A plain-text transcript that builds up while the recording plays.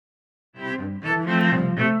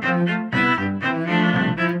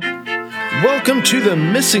Welcome to the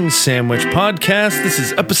Missing Sandwich Podcast. This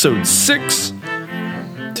is episode 6.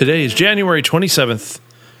 Today is January 27th,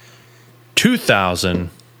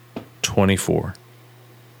 2024.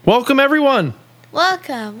 Welcome, everyone.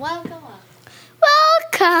 Welcome.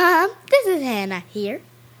 This is Hannah here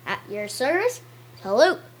at your service.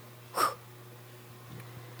 Hello.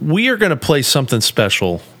 We are going to play something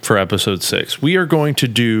special for episode 6. We are going to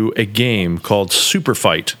do a game called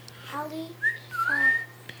SUPERFIGHT. Howdy.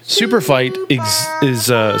 SUPERFIGHT is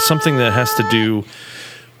something that has to do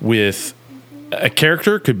with a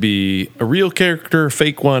character. Could be a real character, a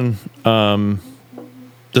fake one.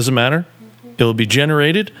 Doesn't matter. It'll be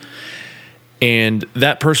generated. And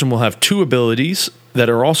that person will have two abilities that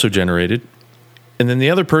are also generated. And then the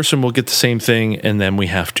other person will get the same thing, and then we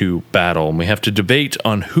have to battle. And we have to debate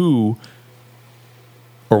on who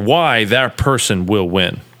or why that person will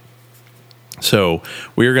win. So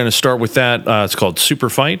we are going to start with that. It's called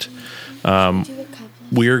SUPERFIGHT.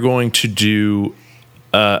 We are going to do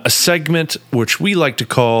a segment which we like to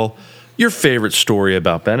call Your Favorite Story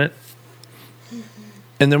About Bennett.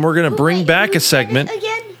 And then we're going to bring back a segment.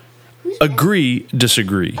 Agree,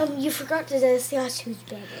 disagree. You forgot to discuss who's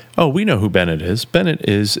Bennett. Oh, we know who Bennett is. Bennett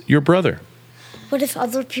is your brother. What if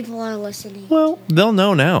other people are listening? Well, they'll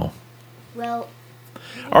know now. Well,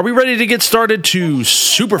 are we ready to get started to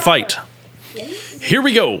SUPERFIGHT? Here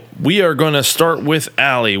we go. We are going to start with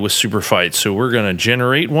Allie with SUPERFIGHT. So we're going to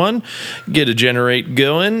generate one, get a generate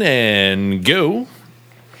going, and go.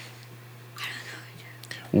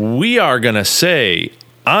 We are going to say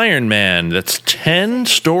Iron Man. That's 10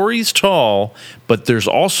 stories tall, but there's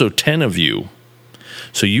also 10 of you.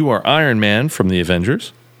 So you are Iron Man from the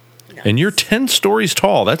Avengers, and you're 10 stories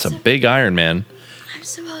tall. That's a big Iron Man. I'm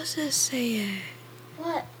supposed to say it.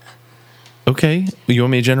 What? Okay. You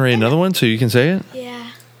want me to generate another one so you can say it?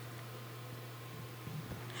 Yeah.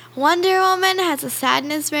 Wonder Woman has a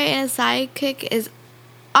sadness ray and a sidekick is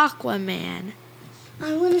Aquaman.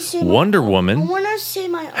 I want to say Wonder Woman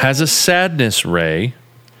has a own. sadness ray,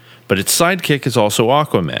 but its sidekick is also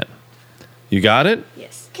Aquaman. You got it?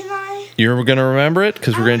 Yes. Can I? You're going to remember it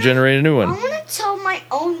because we're going to generate a new one. I want to tell my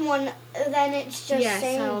own one, then it's just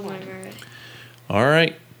saying one. All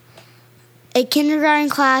right. A kindergarten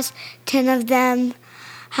class, 10 of them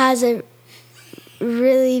has a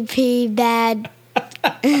really pee bad.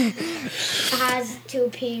 Has to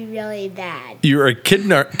pee really bad. You're a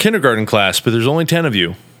kindergarten class, but there's only 10 of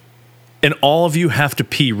you. And all of you have to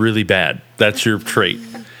pee really bad. That's your trait.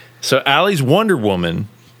 So Allie's Wonder Woman.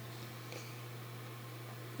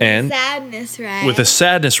 And sadness ray. With a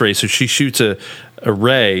sadness ray. So she shoots a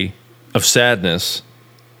ray of sadness.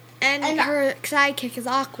 And her sidekick is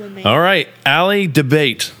Aquaman. All right. Allie,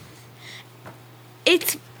 debate.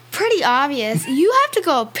 It's pretty obvious. You have to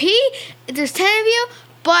go pee. There's 10 of you,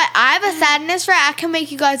 but I have a sadness ray. I can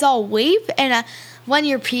make you guys all weep and when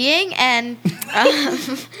you're peeing, and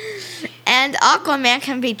and Aquaman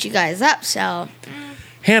can beat you guys up. So,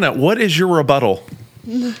 Hannah, what is your rebuttal?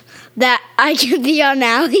 That I can be on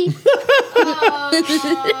Allie.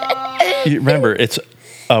 Remember, it's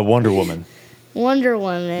a Wonder Woman. Wonder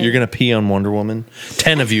Woman. You're going to pee on Wonder Woman?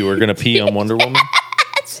 10 of you are going to pee on Wonder Woman?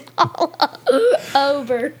 It's all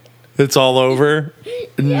over. It's all over?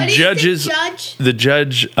 Judges. The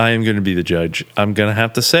judge, I am going to be the judge. I'm going to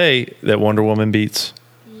have to say that Wonder Woman beats.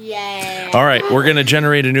 Yeah. All right, we're going to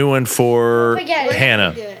generate a new one for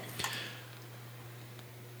Hannah.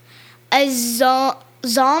 A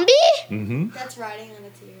zombie? Mm-hmm. That's riding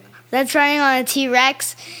on a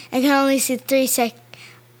T-Rex. And can only see 3 seconds.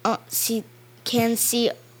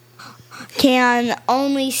 Can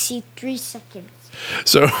only see 3 seconds.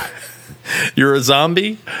 So you're a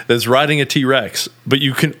zombie that's riding a T-Rex, but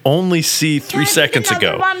you can only see 3 seconds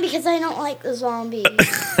ago. One because I don't like the zombies.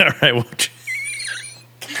 All right, we're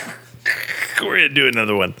going to do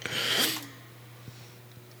another one.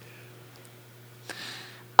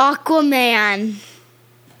 Aquaman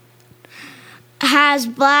has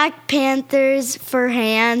Black Panthers for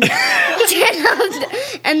hands,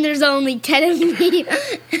 and there's only 10 of me.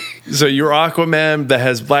 So you're Aquaman that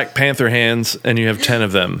has Black Panther hands, and you have 10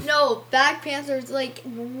 of them. No, Black Panthers like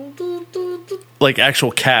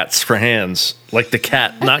actual cats for hands, like the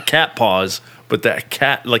cat, not cat paws, but that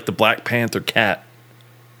cat, like the Black Panther cat,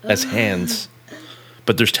 as hands.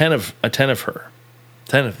 But there's 10 of her,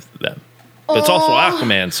 10 of them. But it's also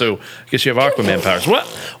Aquaman, so I guess you have Aquaman powers. What?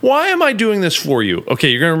 Why am I doing this for you? Okay,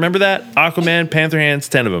 you're going to remember that? Aquaman, Panther hands,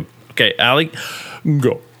 10 of them. Okay, Allie,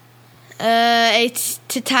 go. It's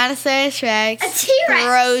Titanosaurus Rex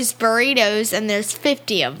throws burritos, and there's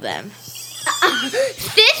 50 of them.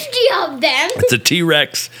 50 of them. It's a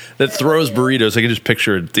T-Rex that throws burritos. I can just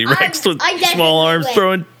picture a T-Rex with I definitely small arms win.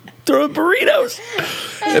 throwing burritos.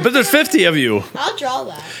 But there's 50 of you. I'll draw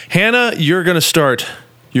that. Hannah, you're going to start.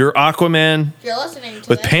 You're Aquaman If you're listening to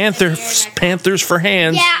with this, Panthers for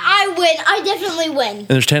hands. Yeah, I win. I definitely win. And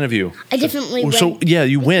there's 10 of you. I definitely win. So, yeah,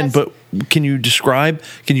 you win. But can you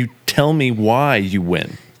tell me why you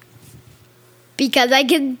win? Because I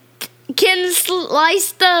can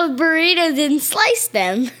slice the burritos and slice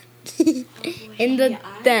them. in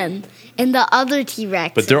the other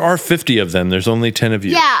T-Rex. But there are 50 of them. There's only 10 of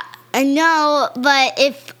you. Yeah, I know. But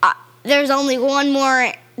if there's only one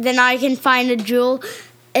more, then I can find a jewel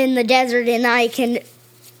in the desert and I can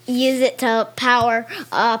use it to power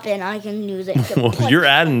up and I can use it to Well, you're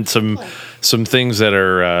adding some things that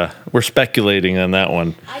are we're speculating on that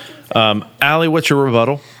one. Allie, what's your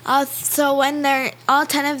rebuttal? So when they're all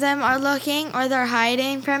 10 of them are looking or they're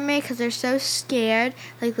hiding from me because they're so scared,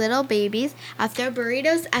 like little babies, I throw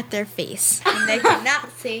burritos at their face and they cannot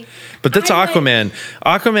see. But that's Aquaman.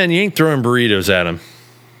 Aquaman, you ain't throwing burritos at him.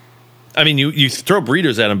 I mean, you throw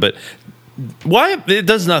burritos at him, but why? It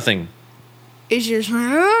does nothing. It's just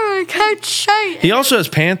I can't say it. He also has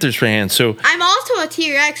Panthers for hands, so I'm also a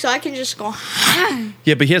T-Rex, so I can just go.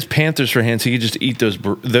 yeah. But he has Panthers for hands, so you can just eat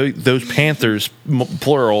those Panthers,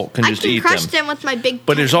 plural, can just eat I can crush them. them with my big.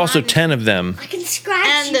 But there's also 10 of them. I can scratch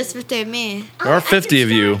and you. there's 50 of me. There are 50 of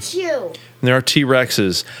you. you. And there are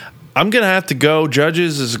T-Rexes. I'm gonna have to go.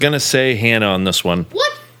 Judges is gonna say Hannah on this one.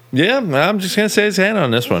 What? Yeah, I'm just gonna say it's Hannah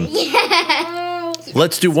on this one.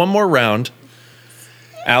 Let's do one more round.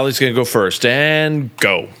 Allie's gonna go first and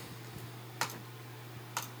go.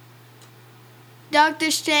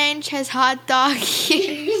 Doctor Strange has hot dog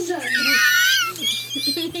ears.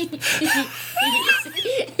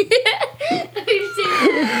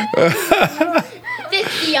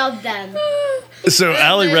 50 of them. So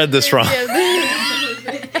Allie read this wrong. Hot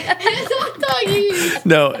dog ears.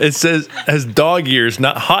 No, it says has dog ears,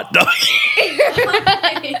 not hot dog ears.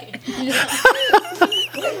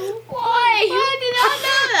 Why? I did not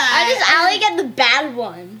know that. I just Allie got the bad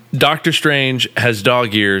one. Doctor Strange has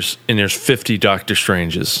dog ears, and there's 50 Doctor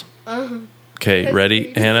Stranges. Okay,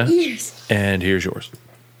 ready, Hannah? Yes. And here's yours.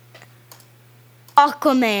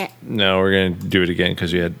 Aquaman. No, we're gonna do it again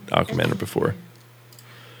because you had Aquaman before.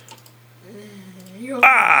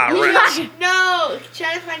 Right. No,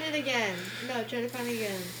 try to find it again. No, try to find it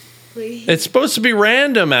again. Please. It's supposed to be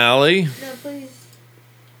random, Allie. No, please.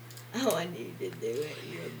 I want you to do it,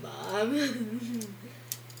 your mom.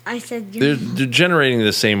 I said They're generating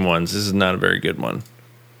the same ones. This is not a very good one.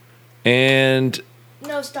 And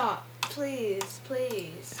No, stop. Please,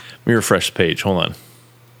 please. let me refresh the page. Hold on.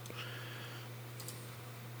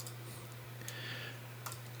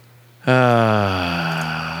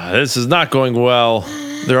 This is not going well.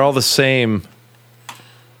 They're all the same.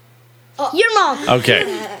 your mom.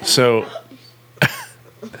 Okay, so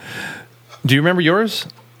do you remember yours?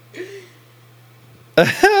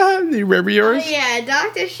 Do you remember yours? Yeah,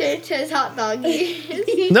 Dr. Strange has hot dog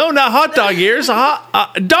ears. No, not hot dog ears.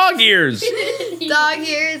 Dog ears. Dog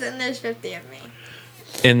ears, and there's 50 of me.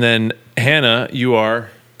 And then Hannah, you are.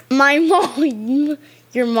 My mom.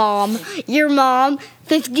 Your mom.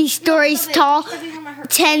 50 stories tall.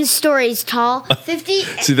 10 stories tall. 50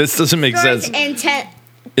 See, this doesn't make stories sense. and 10.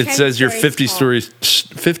 It 10 says you're stories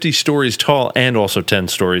 50 stories tall and also 10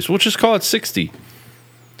 stories. We'll just call it 60.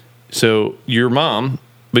 So your mom,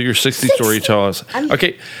 but you're 60 story tall.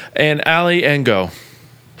 Okay, and Allie, and go.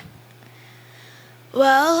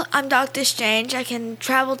 Well, I'm Doctor Strange. I can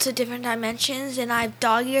travel to different dimensions, and I have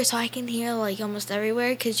dog ears, so I can hear like almost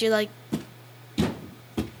everywhere. Cause you're like,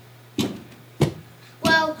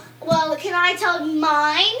 Well, can I tell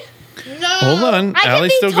mine? no. Hold on, I can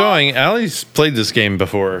Allie's be still tall. going. Allie's played this game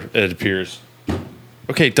before, it appears.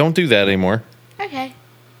 Okay, don't do that anymore. Okay.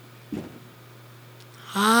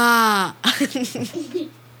 Ah.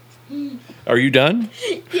 Are you done?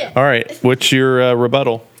 Yeah. All right, what's your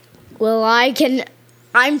rebuttal? Well,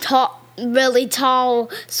 I'm tall, really tall,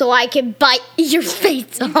 so I can bite your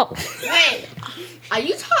face off. Wait. Are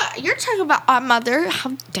you you're talking about our mother?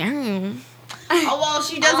 How dare you? Oh well,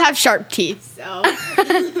 she does have sharp teeth, so.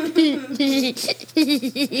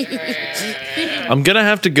 I'm gonna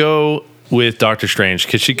have to go with Doctor Strange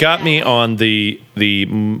because she got me on the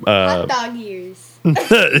Hot dog ears.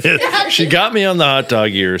 she got me on the hot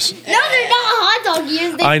dog ears. No, they're not hot dog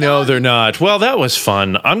ears. I know they're not. Well, that was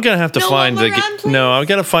fun. I'm gonna have to No, find one more round, please. No, I've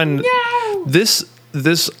got to find No. this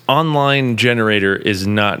online generator is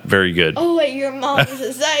not very good. Oh wait, your mom is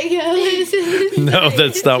a psycho. No,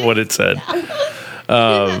 that's not what it said. She's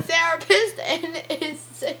a therapist and is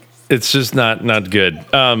sick. It's just not good.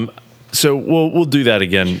 So we'll do that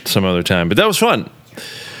again some other time. But that was fun.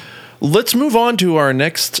 Let's move on to our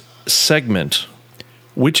next segment,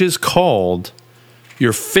 which is called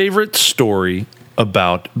Your Favorite Story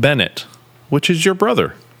About Bennett, which is your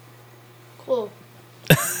brother. Cool.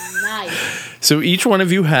 Nice. So each one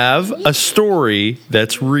of you have a story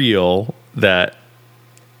that's real that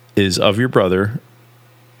is of your brother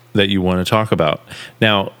that you want to talk about.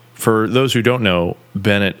 Now, for those who don't know,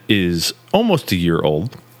 Bennett is almost a year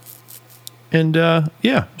old. And,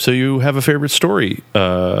 so you have a favorite story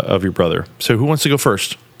of your brother. So who wants to go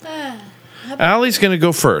first? Allie's going to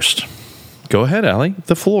go first. Go ahead, Allie.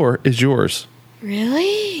 The floor is yours.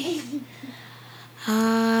 Really?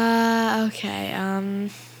 Okay.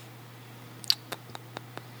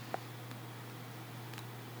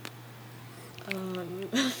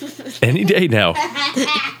 Any day now.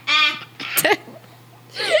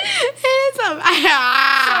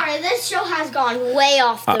 Sorry, this show has gone way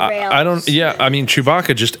off the rails. I mean,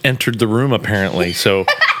 Chewbacca just entered the room apparently. So,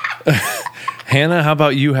 Hannah, how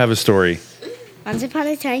about you have a story? Once upon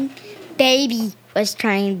a time, baby was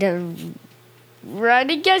trying to run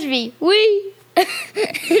against me. Wee!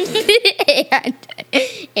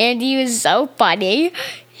 and he was so funny.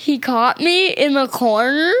 He caught me in the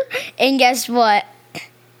corner, and guess what?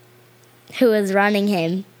 Who was running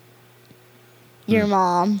him? Your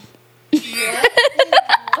mom.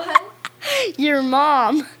 Your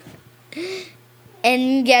mom.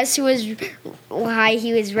 And guess why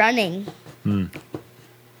he was running?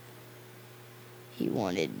 He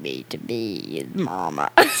wanted me to be his mama.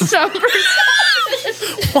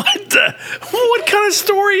 What kind of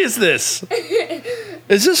story is this?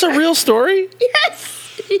 Is this a real story? Yes.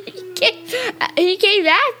 He came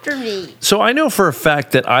after me. So I know for a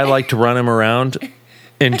fact that I like to run him around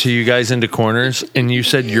into corners, and you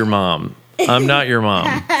said your mom. I'm not your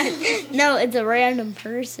mom. No, it's a random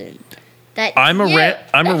person. I'm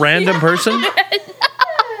a random person?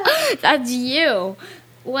 That's you.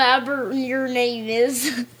 Whatever your name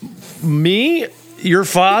is. Me? Your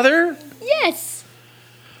father? Yes.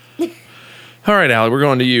 All right, Allie, we're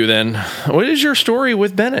going to you then. What is your story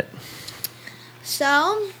with Bennett?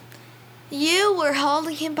 So, you were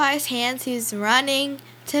holding him by his hands. He was running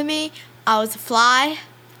to me. I was a fly.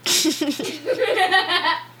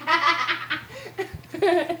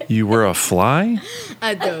 You were a fly?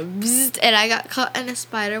 And I got caught in a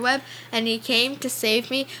spider web, and he came to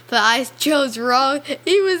save me, but I chose wrong.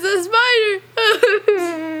 He was a spider.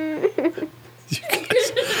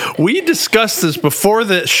 We discussed this before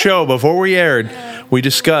the show, before we aired. We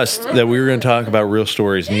discussed that we were going to talk about real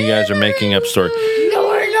stories, and you guys are making up stories. No,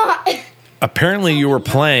 we're not. Apparently, you were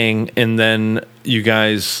playing, and then you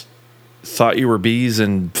guys thought you were bees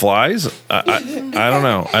and flies. I don't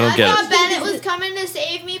know. I don't get I thought it. Bennett was coming to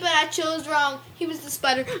save me, but I chose wrong. He was the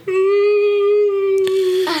spider.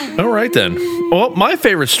 All right, then. Well, my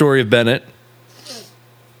favorite story of Bennett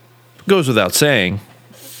goes without saying.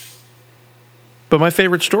 But my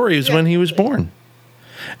favorite story is when he was born.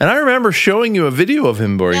 And I remember showing you a video of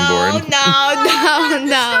him being born. Story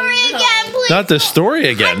again, please. Not the story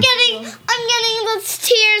again. I'm getting those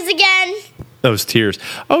tears again. Those tears.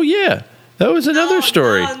 Oh, yeah. That was another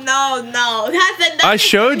story. No. That's another I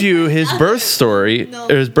showed you his birth story,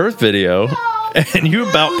 or his birth video, and you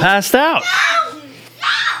about passed out.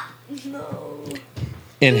 No.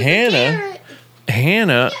 And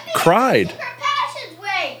Hannah cried.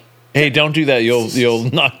 Hey, don't do that. You'll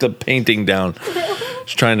knock the painting down.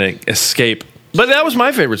 Just trying to escape. But that was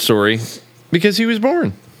my favorite story because he was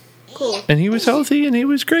born. Cool. And he was healthy and he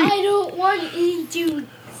was great. I don't want you to.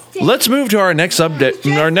 Let's move to our next subject.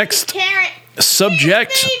 Our next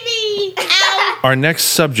subject. Our next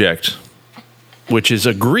subject, which is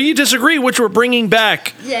agree, disagree, which we're bringing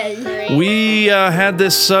back. We had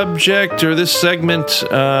this subject or this segment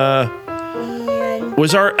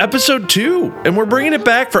was our episode 2, and we're bringing it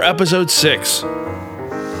back for episode 6.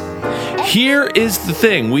 Here is the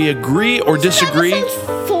thing: we agree or disagree.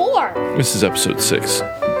 Episode 4. This is episode 6.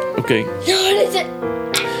 Okay. What is it?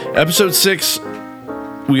 Episode 6.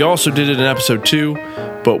 We also did it in episode 2,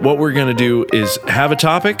 but what we're going to do is have a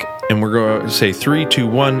topic, and we're going to say 3, 2,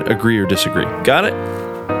 1, agree or disagree. Got it?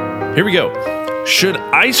 Here we go. Should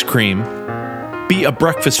ice cream be a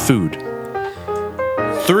breakfast food?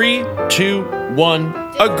 3, 2, 1,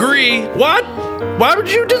 agree. What? Why would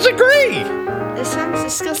you disagree? This sounds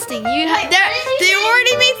disgusting. They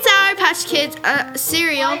already made Sour Patch Kids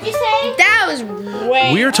cereal. What did you say? That was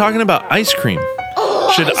way. We are talking about ice cream.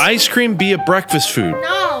 Should ice cream be a breakfast food?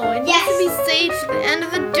 No, it needs to be saved for the end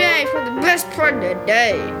of the day, for the best part of the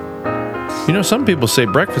day. You know, some people say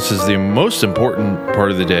breakfast is the most important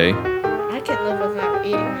part of the day. I can live without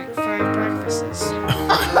eating like 5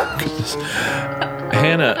 Jesus.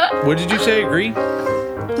 Hannah, what did you say? Agree?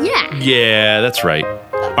 Yeah. Yeah, that's right.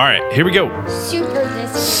 All right, here we go. Super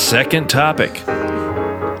this. Second topic.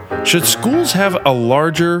 Should schools have a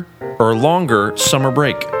larger or longer summer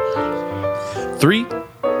break? 3,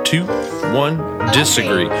 2, 1,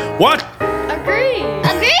 disagree. What? Agree.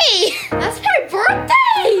 Agree. That's my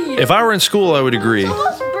birthday. If I were in school, I would agree.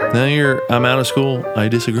 Almost birthday. Now I'm out of school, I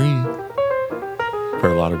disagree. For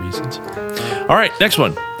a lot of reasons. All right, next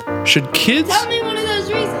one. Should kids... Tell me one of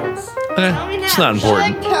those reasons. Tell me It's now. not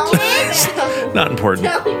important. Tell me now. Not important.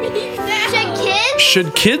 Tell me now.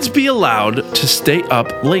 Should kids be allowed to stay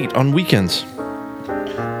up late on weekends?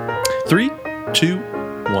 3, 2,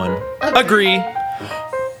 1. Agree.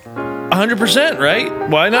 100%, right?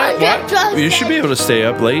 Why not? Why? You should be able to stay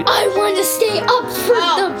up late. I want to stay up for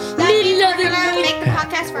the middle of the night. Make the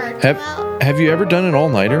podcast for Have you ever done an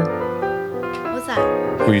all-nighter? What's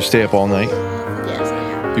that? Where you stay up all night? Yes, I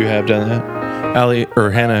have. You have done that? Allie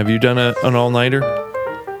or Hannah, have you done an all-nighter?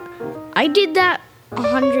 I did that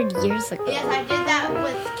 100 years ago. Yes, I did that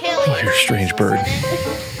with Kaylee. Oh, you're a strange bird.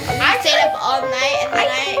 I stayed up all night,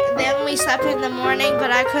 and then we slept in the morning,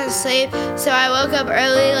 but I couldn't sleep, so I woke up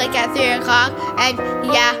early, like at 3 o'clock, and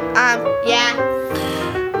yeah.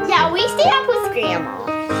 Yeah, we stay up with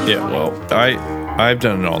Grandma. Yeah, well, I've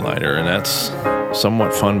done an all-nighter, and that's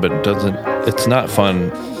somewhat fun, but it's not fun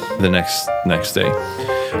the next day.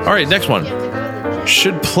 All right, next one.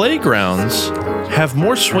 Should playgrounds have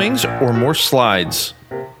more swings or more slides?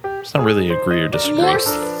 It's not really agree or disagree. More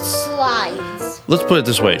slides. Let's put it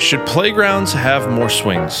this way. Should playgrounds have more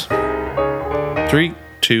swings? 3,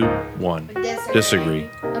 2, 1. Disagree.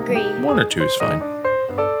 Agree. 1 or 2 is fine.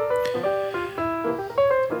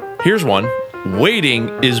 Here's one. Waiting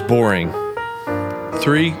is boring.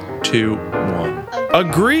 3, 2, 1.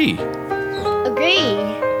 Agree. Agree.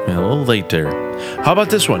 Yeah, a little late there. How about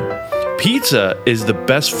this one? Pizza is the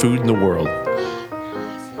best food in the world.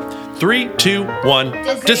 3, 2, 1.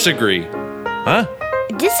 Disagree. Huh?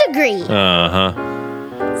 Disagree. Uh-huh.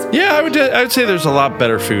 Yeah, I would say there's a lot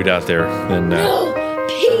better food out there than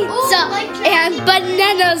Pizza and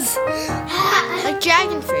bananas. Like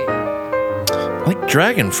dragon fruit. like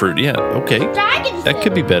dragon fruit. Yeah, okay. Dragon That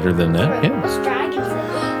could be better than that. Yeah. What's dragon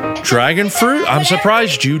fruit? Dragon fruit? I'm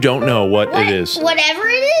surprised you don't know what it is. Whatever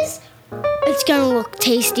it is, it's gonna look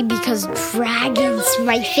tasty because dragon's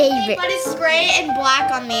my favorite. But it's gray and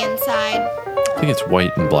black on the inside. I think it's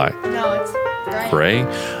white and black. No, it's gray. Gray?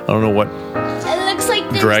 I don't know what. It looks like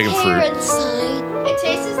there's Dragon hair fruit. inside. It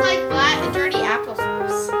tastes like black and dirty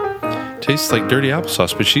applesauce. Tastes like dirty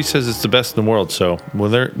applesauce, but she says it's the best in the world. So, well,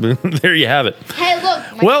 there you have it. Hey,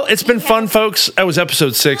 look. Well, it's been fun, folks. That was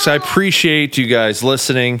episode 6. I appreciate you guys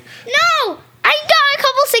listening. No, I got a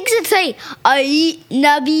couple things to say. I eat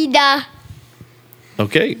Nabida.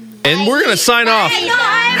 Okay, and we're gonna sign off. I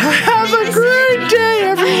Have a great day,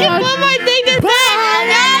 everyone.